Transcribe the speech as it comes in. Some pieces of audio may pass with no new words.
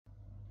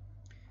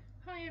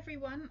Hi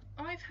everyone,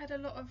 I've had a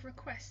lot of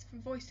requests for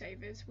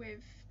voiceovers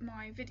with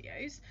my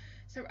videos,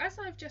 so as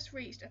I've just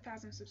reached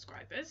 1,000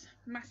 subscribers,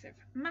 massive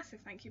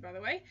thank you by the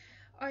way,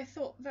 I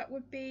thought that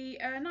would be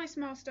a nice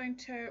milestone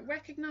to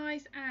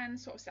recognise and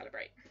sort of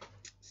celebrate.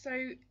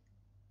 So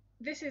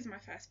this is my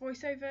first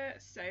voiceover,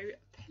 so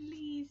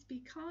please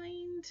be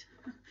kind.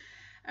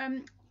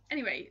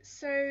 Anyway,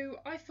 so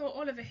I thought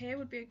Oliver here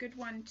would be a good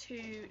one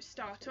to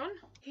start on.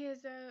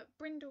 Here's a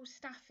brindle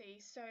staffy,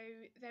 so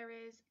there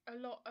is a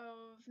lot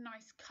of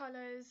nice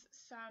colours,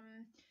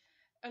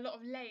 a lot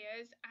of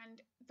layers, and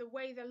the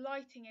way the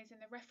lighting is in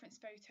the reference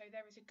photo,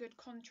 there is a good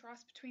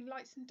contrast between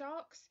lights and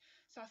darks,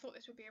 so I thought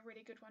this would be a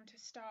really good one to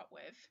start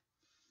with.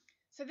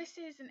 So this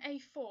is an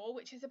A4,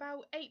 which is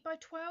about 8 by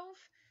 12.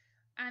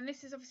 And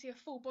this is obviously a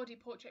full body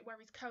portrait where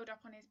he's curled up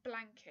on his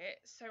blanket.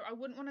 So I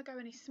wouldn't want to go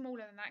any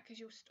smaller than that because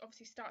you'll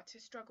obviously start to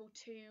struggle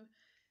to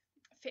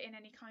fit in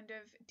any kind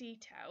of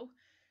detail.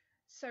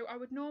 So I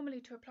would normally,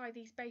 to apply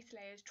these base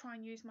layers, try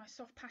and use my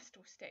soft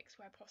pastel sticks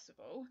where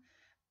possible.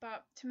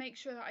 But to make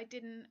sure that I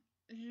didn't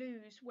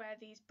lose where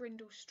these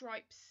brindle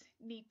stripes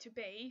need to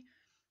be,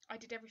 I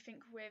did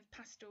everything with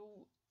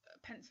pastel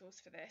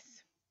pencils for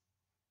this.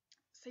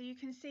 So you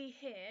can see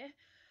here,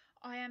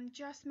 I am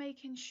just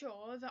making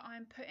sure that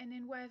I'm putting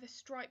in where the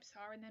stripes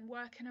are and then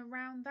working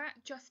around that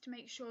just to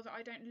make sure that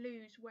I don't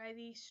lose where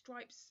these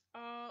stripes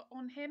are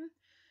on him.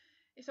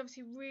 It's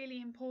obviously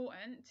really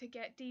important to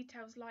get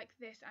details like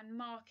this and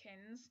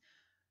markings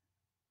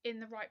in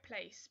the right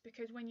place,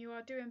 because when you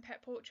are doing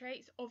pet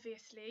portraits,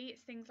 obviously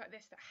it's things like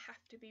this that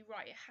have to be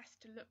right. It has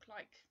to look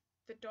like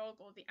the dog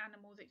or the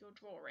animal that you're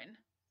drawing.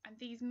 And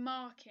these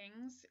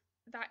markings,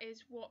 that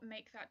is what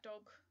make that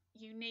dog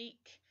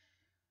unique.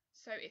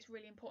 So it's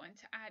really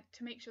important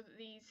to make sure that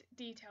these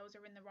details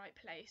are in the right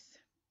place.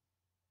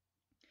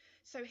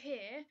 So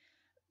here,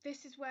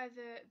 this is where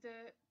the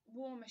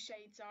warmer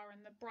shades are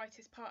and the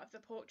brightest part of the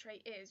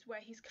portrait is,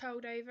 where he's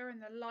curled over and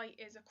the light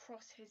is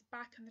across his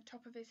back and the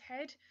top of his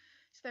head.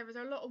 So there is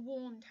a lot of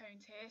warm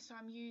tones here, so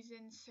I'm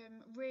using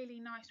some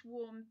really nice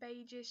warm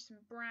beiges, some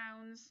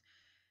browns,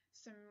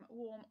 some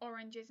warm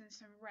oranges and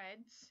some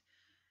reds.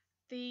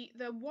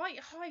 The white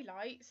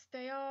highlights,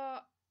 they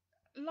are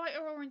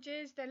lighter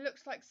oranges. There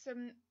looks like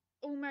some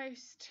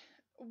almost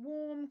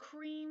warm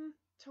cream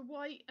to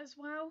white as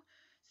well.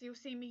 So you'll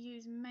see me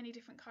use many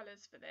different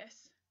colours for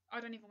this. I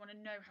don't even want to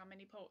know how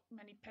many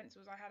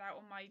pencils I had out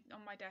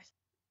on my desk.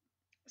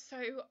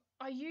 So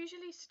I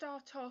usually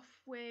start off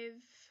with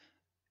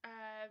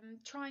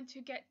trying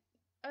to get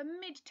a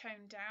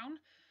mid-tone down.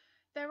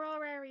 There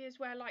are areas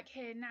where, like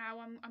here now,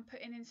 I'm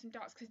putting in some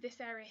darks because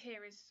this area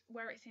here is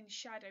where it's in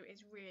shadow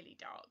is really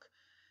dark.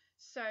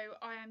 So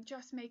I am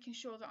just making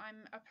sure that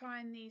I'm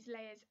applying these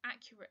layers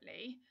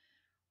accurately.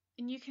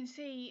 And you can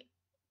see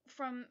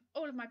from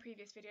all of my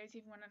previous videos,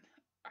 even when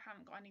I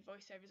haven't got any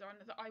voiceovers on,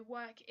 that I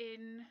work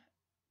in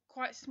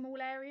quite small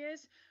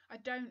areas. I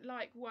don't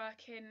like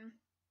working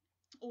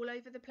all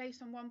over the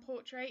place on one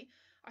portrait.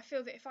 I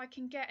feel that if I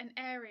can get an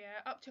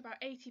area up to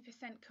about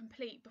 80%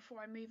 complete before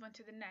I move on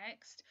to the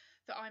next,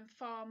 that I'm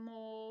far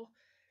more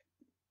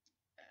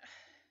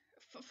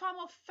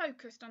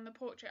focused on the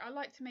portrait. I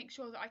like to make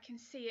sure that I can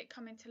see it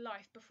come into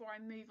life before I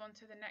move on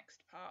to the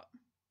next part.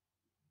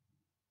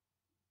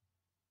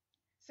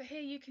 So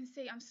here you can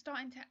see I'm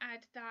starting to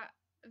add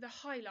the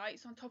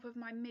highlights on top of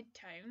my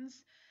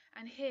mid-tones,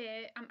 and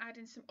here I'm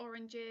adding some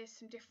oranges,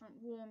 some different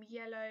warm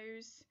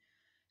yellows,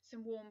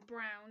 some warm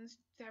browns.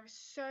 There are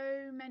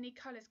so many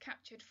colours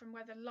captured from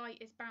where the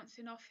light is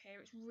bouncing off here.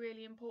 It's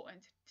really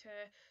important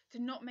to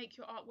not make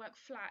your artwork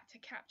flat, to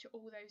capture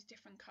all those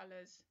different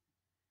colours.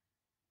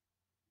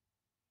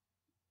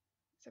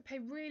 So pay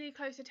really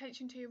close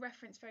attention to your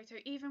reference photo.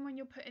 Even when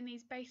you're putting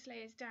these base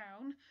layers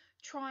down,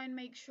 try and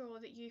make sure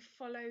that you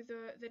follow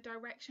the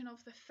direction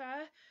of the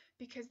fur,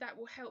 because that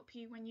will help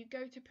you when you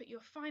go to put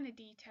your finer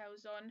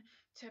details on,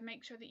 to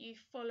make sure that you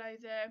follow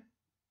the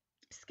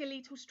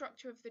skeletal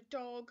structure of the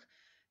dog,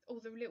 all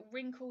the little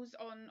wrinkles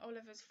on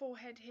Oliver's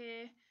forehead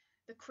here,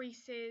 the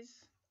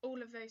creases, all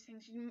of those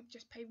things. You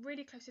just pay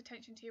really close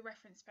attention to your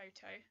reference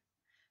photo.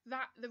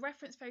 The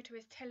reference photo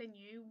is telling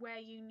you where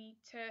you need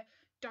to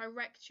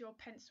direct your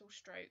pencil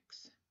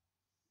strokes.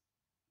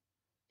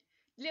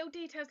 Little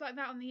details like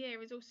that on the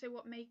ear is also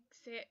what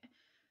makes it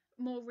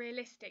more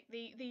realistic.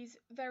 These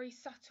very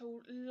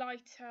subtle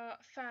lighter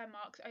fur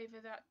marks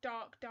over that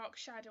dark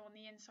shadow on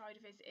the inside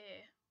of his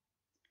ear.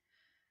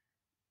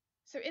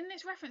 So in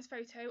this reference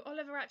photo,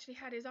 Oliver actually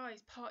had his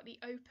eyes partly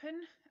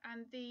open,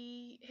 and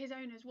his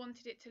owners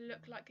wanted it to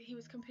look like he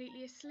was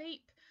completely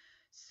asleep.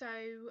 So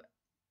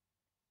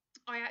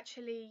I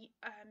actually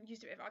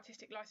used a bit of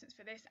artistic license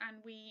for this, and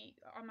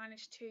I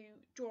managed to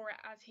draw it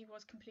as he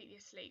was completely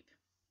asleep.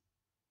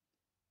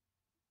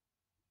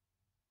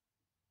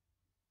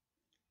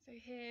 So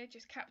here,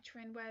 just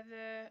capturing where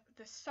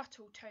the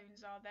subtle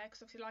tones are there,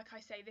 because obviously, like I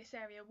say, this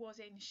area was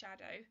in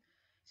shadow.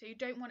 So you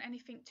don't want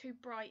anything too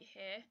bright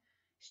here.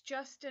 It's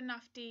just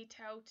enough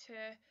detail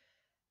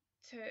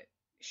to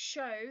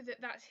show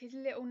that that's his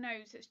little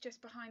nose that's just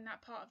behind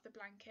that part of the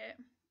blanket.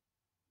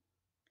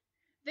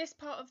 This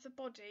part of the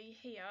body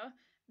here,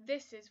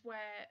 this is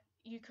where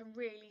you can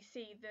really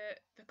see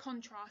the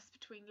contrast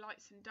between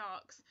lights and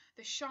darks.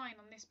 The shine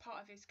on this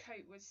part of his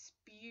coat was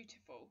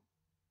beautiful.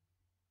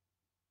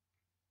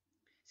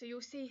 So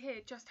you'll see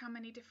here just how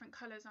many different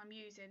colours I'm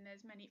using.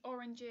 There's many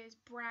oranges,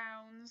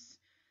 browns,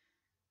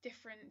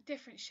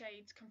 different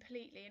shades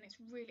completely, and it's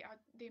really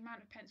the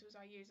amount of pencils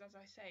I use, as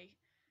I say,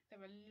 there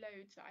were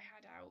loads that I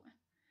had out.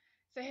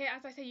 So here,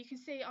 as I say, you can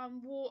see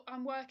I'm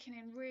working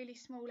in really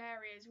small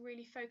areas,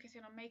 really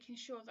focusing on making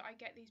sure that I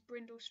get these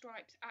brindle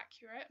stripes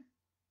accurate.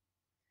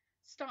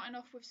 Starting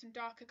off with some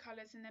darker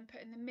colours and then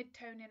putting the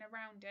mid-tone in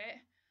around it,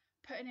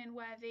 putting in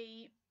where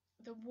the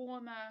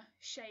warmer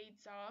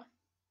shades are.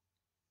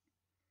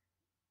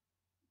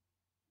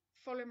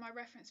 Following my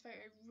reference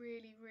photo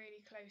really,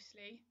 really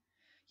closely.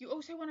 You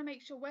also want to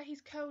make sure where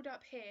he's curled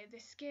up here, the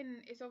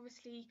skin is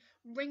obviously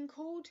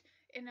wrinkled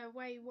in a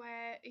way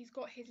where he's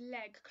got his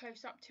leg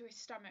close up to his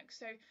stomach.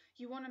 So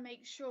you want to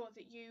make sure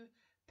that you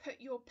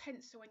put your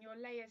pencil and your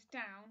layers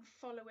down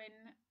following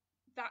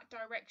that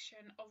direction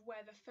of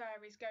where the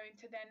fur is going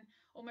to then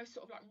almost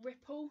sort of like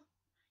ripple.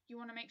 You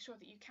want to make sure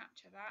that you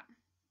capture that.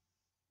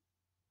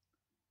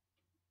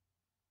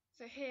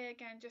 So here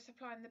again, just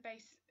applying the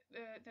base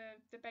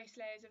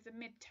layers of the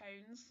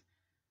mid-tones.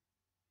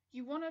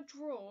 You want to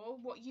draw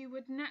what you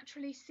would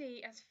naturally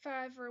see as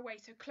further away,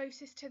 so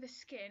closest to the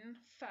skin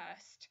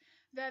first.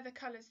 They're the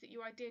colours that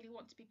you ideally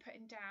want to be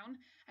putting down,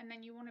 and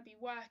then you want to be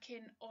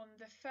working on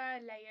the fur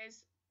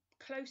layers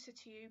closer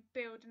to you,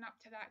 building up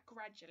to that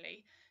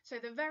gradually. So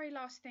the very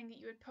last thing that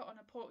you would put on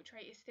a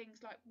portrait is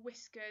things like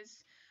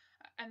whiskers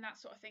and that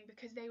sort of thing,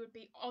 because they would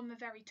be on the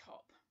very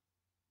top.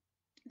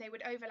 They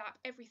would overlap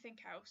everything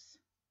else.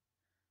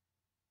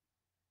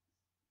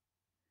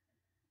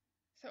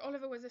 So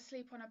Oliver was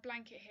asleep on a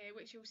blanket here,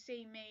 which you'll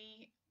see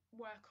me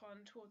work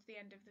on towards the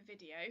end of the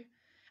video.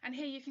 And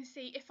here you can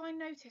see, if I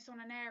notice on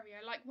an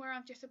area, like where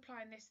I'm just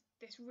applying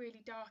this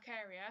really dark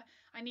area,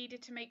 I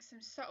needed to make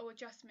some subtle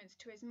adjustments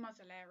to his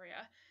muzzle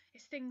area.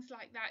 It's things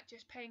like that,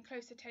 just paying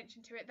close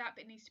attention to it. That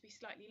bit needs to be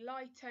slightly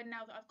lighter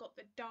now that I've got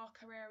the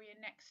darker area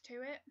next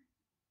to it.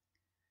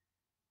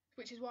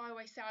 Which is why I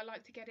always say I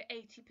like to get it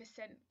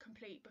 80%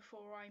 complete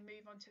before I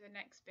move on to the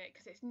next bit,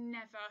 because it's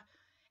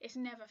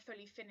never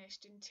fully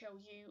finished until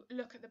you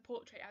look at the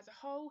portrait as a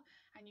whole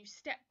and you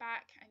step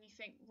back and you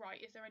think,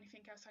 right, is there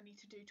anything else I need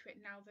to do to it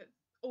now that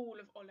all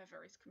of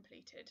Oliver is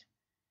completed?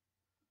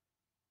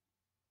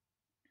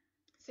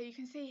 So you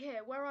can see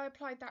here where I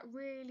applied that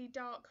really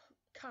dark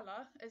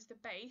colour as the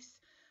base,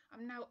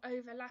 I'm now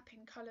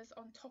overlapping colours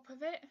on top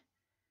of it.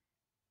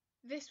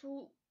 This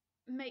will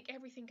make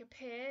everything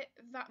appear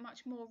that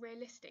much more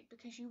realistic,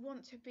 because you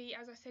want to be,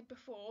 as I said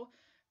before,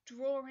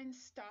 drawing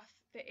stuff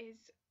that is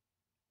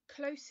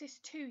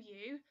closest to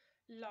you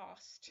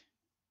last.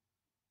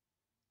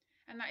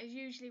 And that is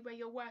usually where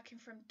you're working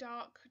from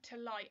dark to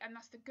light, and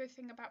that's the good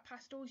thing about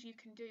pastels. You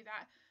can do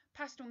that.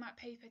 Pastel matte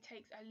paper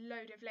takes a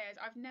load of layers.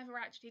 I've never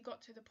actually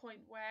got to the point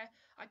where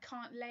I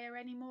can't layer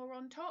any more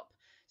on top.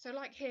 So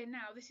like here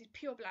now, this is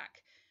pure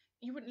black.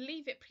 You wouldn't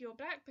leave it pure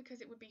black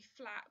because it would be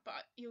flat,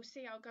 but you'll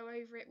see I'll go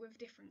over it with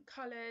different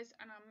colours,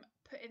 and I'm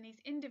putting these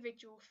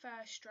individual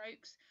fur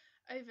strokes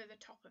over the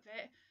top of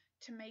it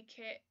to make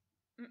it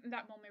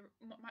that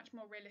much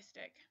more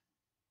realistic.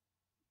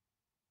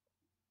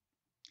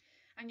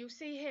 And you'll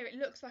see here it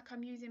looks like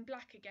I'm using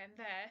black again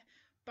there,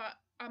 but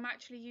I'm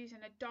actually using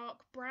a dark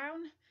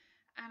brown,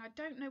 and I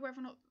don't know whether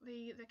or not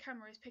the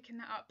camera is picking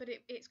that up, but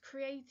it's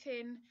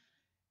creating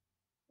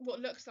what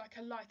looks like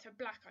a lighter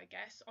black, I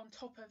guess, on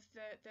top of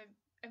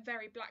a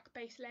very black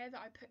base layer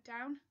that I put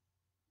down.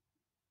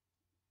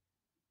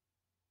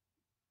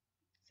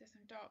 So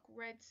some dark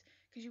reds,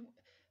 because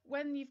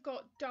when you've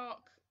got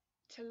dark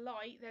to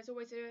light, there's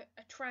always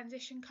a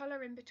transition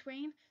colour in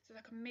between, so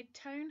like a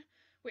mid-tone,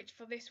 which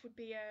for this would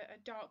be a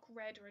dark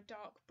red or a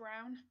dark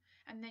brown,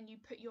 and then you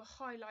put your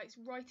highlights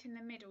right in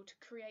the middle to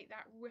create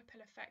that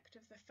ripple effect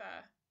of the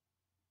fur.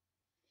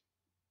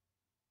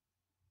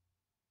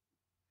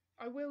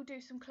 I will do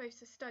some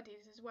closer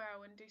studies as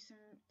well and do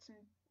some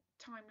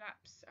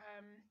time-lapse,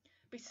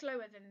 be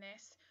slower than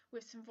this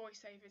with some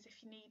voiceovers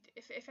if you need.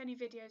 If any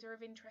videos are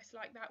of interest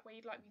like that where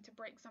you'd like me to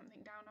break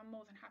something down, I'm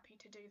more than happy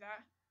to do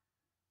that.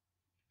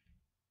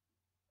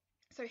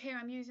 So here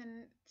I'm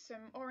using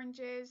some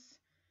oranges,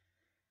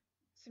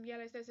 some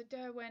yellows. There's a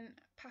Derwent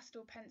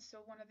pastel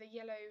pencil, one of the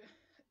yellow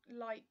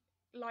light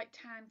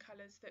tan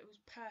colours that was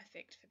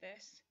perfect for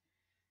this.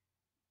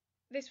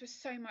 This was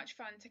so much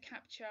fun to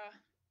capture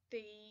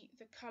the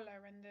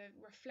colour and the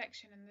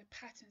reflection and the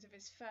patterns of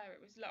his fur.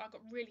 It was I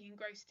got really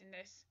engrossed in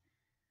this.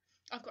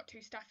 I've got two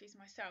staffies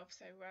myself,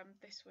 so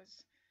this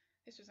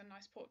was a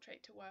nice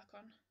portrait to work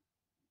on.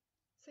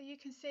 So you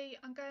can see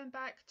I'm going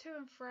back to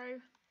and fro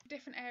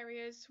different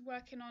areas,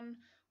 working on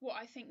what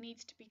I think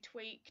needs to be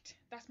tweaked.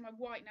 That's my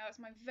white now, that's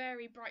my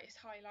very brightest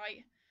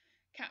highlight,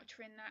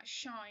 capturing that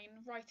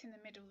shine right in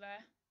the middle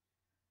there.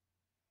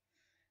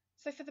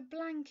 So for the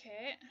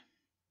blanket,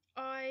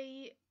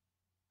 I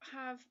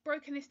have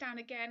broken this down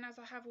again, as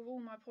I have with all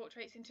my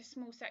portraits, into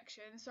small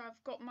sections. So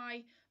I've got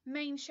my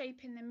main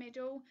shape in the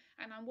middle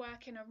and I'm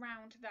working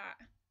around that.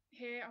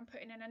 Here I'm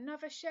putting in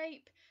another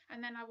shape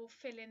and then I will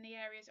fill in the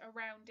areas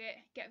around it,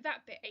 get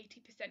that bit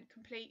 80%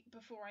 complete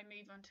before I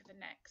move on to the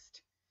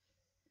next.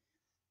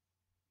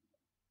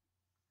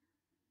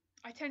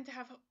 I tend to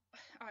have,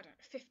 I don't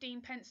know,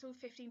 15 pencils,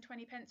 15,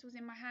 20 pencils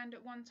in my hand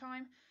at one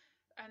time.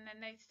 And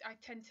then I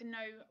tend to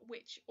know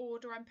which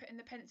order I'm putting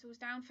the pencils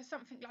down for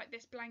something like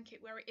this blanket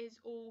where it is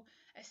all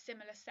a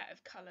similar set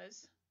of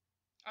colours,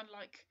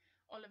 unlike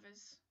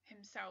Oliver's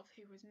himself,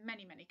 who was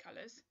many, many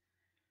colours.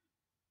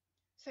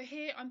 So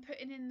here I'm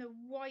putting in the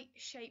white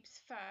shapes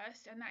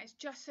first, and that is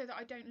just so that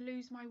I don't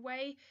lose my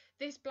way.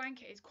 This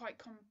blanket is quite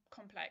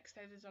complex.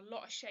 There's a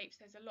lot of shapes,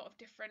 there's a lot of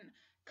different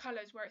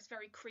colours where it's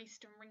very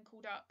creased and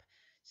wrinkled up.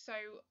 So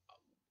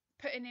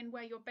putting in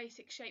where your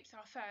basic shapes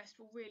are first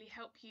will really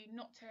help you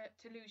not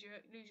to lose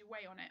your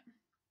way on it.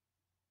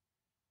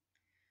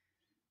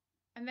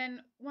 And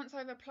then once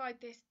I've applied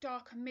this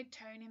darker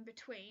mid-tone in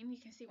between, you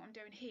can see what I'm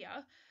doing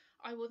here,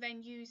 I will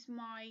then use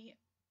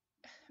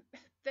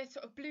the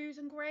sort of blues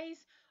and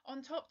greys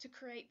on top to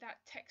create that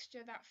texture,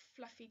 that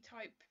fluffy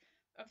type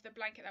of the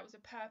blanket. That was a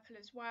purple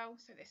as well,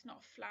 so it's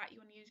not flat. You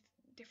want to use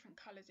different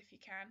colours if you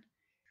can.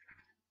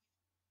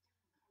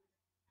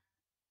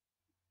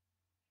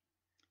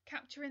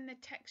 Capturing the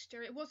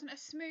texture. It wasn't a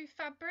smooth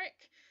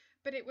fabric,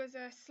 but it was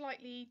a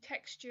slightly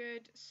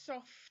textured,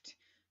 soft,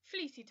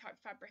 fleecy type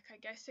fabric, I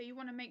guess. So you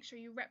want to make sure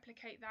you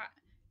replicate that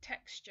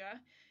texture.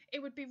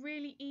 It would be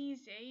really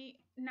easy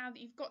now that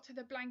you've got to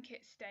the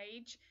blanket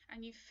stage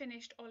and you've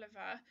finished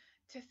Oliver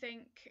to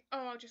think,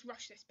 oh, I'll just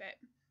rush this bit.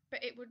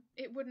 But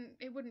it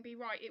wouldn't be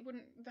right.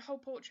 The whole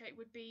portrait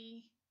would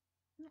be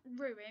not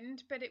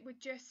ruined, but it would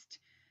just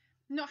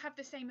not have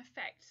the same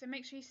effect. So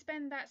make sure you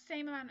spend that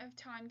same amount of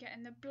time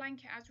getting the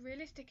blanket as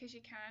realistic as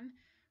you can,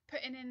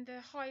 putting in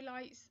the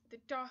highlights, the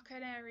darker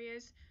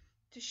areas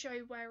to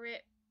show where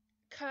it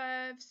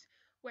curves,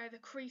 where the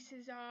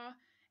creases are.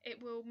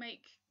 It will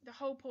make the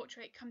whole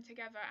portrait come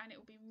together and it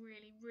will be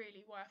really,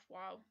 really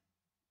worthwhile.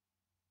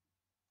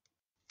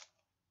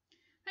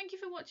 Thank you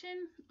for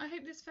watching. I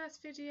hope this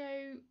first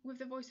video with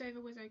the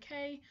voiceover was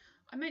okay.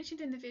 I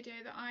mentioned in the video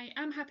that I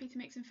am happy to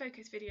make some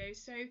focus videos,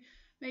 so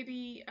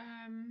maybe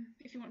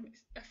if you want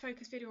a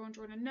focus video on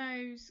drawing a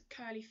nose,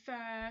 curly fur,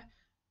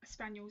 a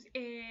spaniel's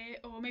ear,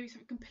 or maybe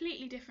something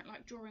completely different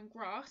like drawing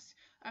grass,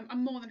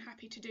 I'm more than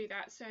happy to do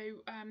that. So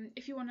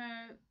if you want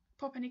to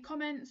pop any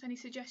comments, any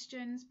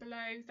suggestions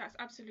below, that's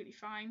absolutely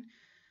fine.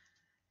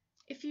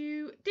 If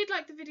you did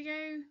like the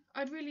video,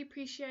 I'd really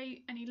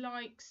appreciate any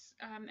likes,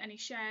 any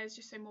shares,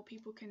 just so more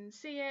people can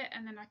see it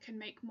and then I can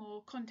make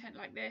more content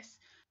like this.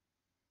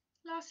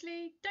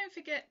 Lastly, don't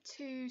forget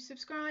to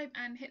subscribe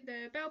and hit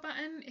the bell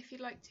button if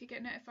you'd like to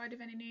get notified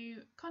of any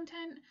new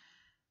content.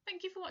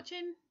 Thank you for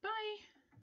watching. Bye!